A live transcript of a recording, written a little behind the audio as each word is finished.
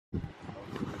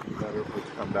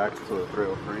come back to the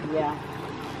 303. Yeah.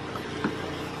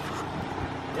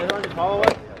 You guys want to follow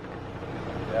us?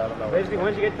 Yeah, I don't know. Basically,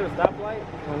 once you get to the stoplight,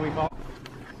 when we follow.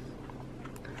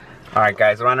 Alright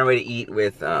guys, we're on our way to eat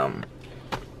with aunt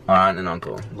and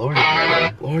uncle. Lower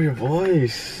your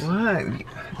voice. What?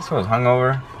 This was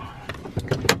hungover.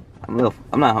 I'm not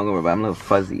hungover, but I'm a little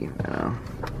fuzzy, you know.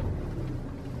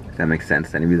 If that makes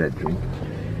sense, any of you that drink.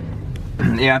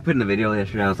 Yeah, I put in the video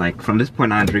yesterday, I was like, from this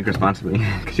point on, drink responsibly,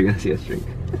 because you're gonna see us drink.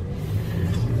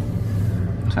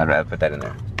 So I'd rather put that in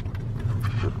there.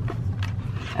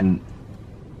 And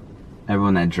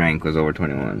everyone that drank was over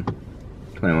 21.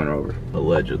 21 or over.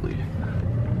 Allegedly.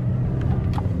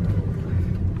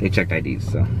 They checked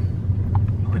IDs, so.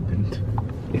 No, it didn't.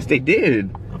 Yes, they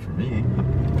did. Not for me.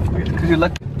 Because you're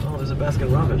lucky. Oh, there's a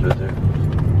Baskin Robbins right there.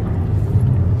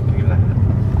 Give me that.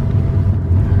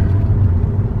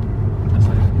 That's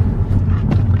not even.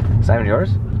 Is that even yours?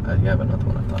 Yeah, but not the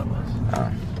one I thought it was.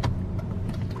 Oh.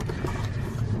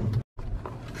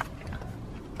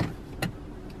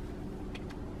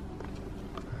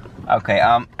 Okay,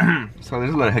 so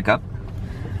there's a little hiccup.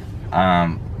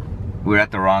 We were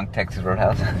at the wrong Texas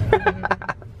Roadhouse.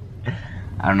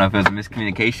 I don't know if it was a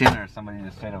miscommunication or somebody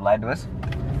just straight up lied to us.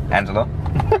 Angelo.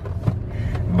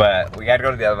 But we gotta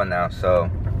go to the other one now, so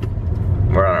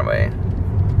we're on our way.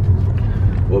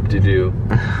 Whoop-de-doo.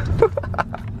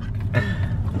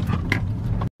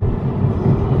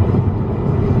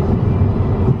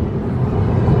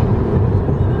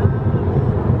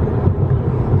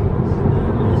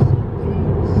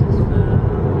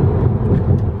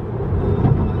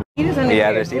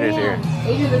 Yeah, there's heaters here.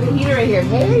 Adrian, there's a heater right here.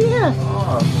 Hey, yeah.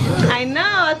 Oh, I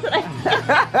know, that's what I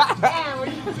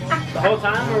The whole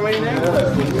time we're waiting there? I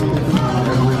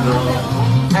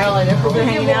don't like that. We're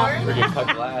hanging out. We're getting cut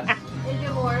glass. Is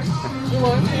it warm?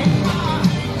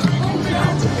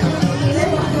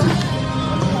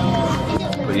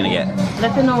 What are you gonna get?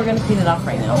 Let them know we're gonna clean it off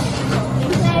right now.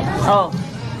 Oh,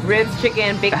 ribs,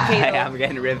 chicken, baked potatoes. I'm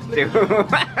getting ribs too.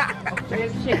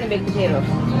 Ribs, chicken, baked potatoes.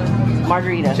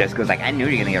 Margarita. Jessica's like, I knew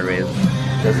you were gonna get ribs.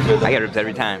 I get ribs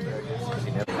every time.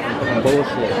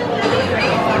 Bullshit.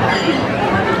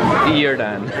 You're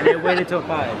done. And they waited till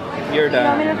 5. You're You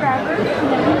want me done. to grab her?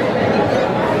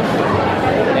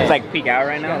 It's like peak hour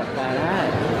right now.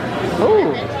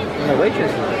 Oh, the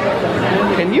waitress.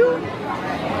 Can you?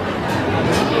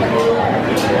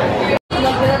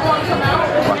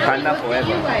 Wakanda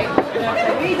forever.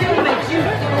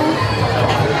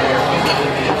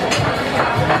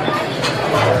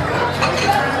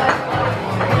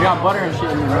 You got butter and shit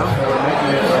in there, bro.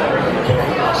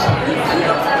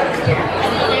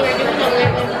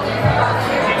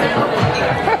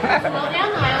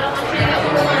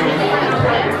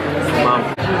 Mom,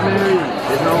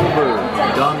 it's over.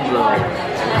 Dunzo.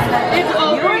 It's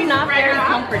over. You're not very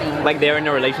comforting. Like they're in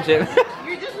a relationship.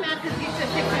 You're just mad because you took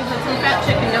pictures with some fat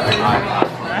chicken up in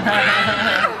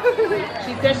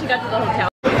She said she got to the hotel.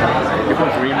 You put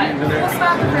 3 memes in there?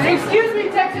 Excuse me,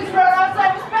 Texas Roadhouse, I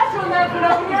have a special announcement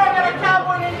over here. I got a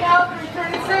cowboy named Alfred,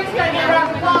 turning 6, gotta get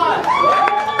around the clock.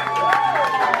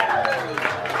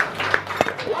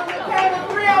 On the count of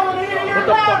 3, I want to hear your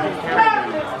loudest,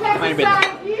 Texas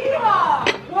side. Yeehaw!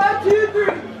 1, 2,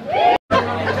 3.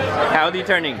 How old are you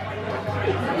turning?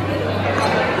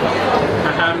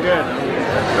 I'm good.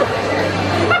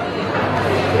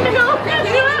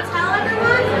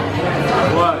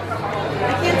 What?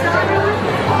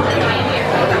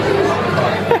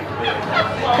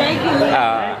 Thank you.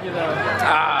 Thank you, though.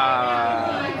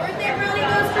 Birthday really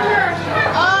goes to her.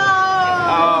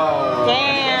 Oh.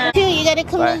 Damn. You gotta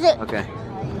come visit. Okay.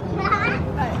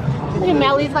 Look at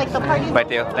Mellie's like the party. Bye,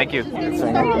 Theo. Thank you. She's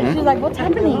like, what's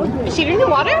happening? Is she drinking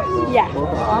water? Yeah.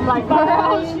 I'm like,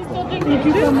 bye. She's still drinking. Thank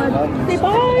you so much. Say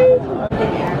bye.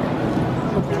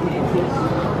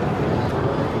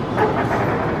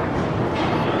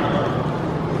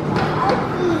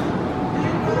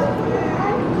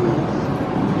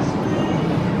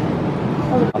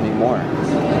 I need more.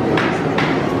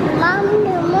 Mom,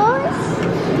 the mouse.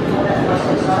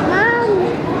 Mom,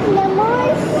 the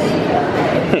mouse.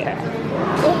 Yeah.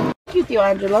 Thank you, Theo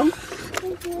Angelo.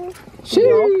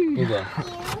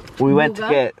 We went to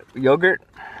get yogurt.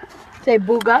 Say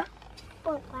booga.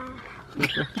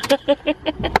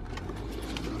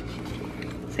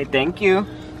 Say thank you.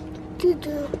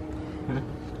 Choo-choo.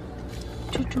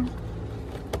 Choo-choo.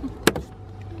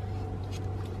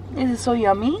 Is it so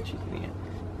yummy?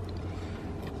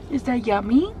 Is that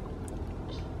yummy?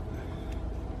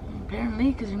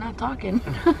 Apparently, because you're not talking.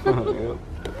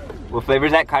 What flavor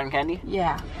is that? Cotton candy?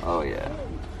 Yeah. Oh yeah.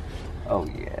 Oh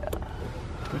yeah.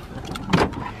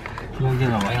 You want to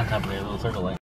get a light on top of it, a little circle light.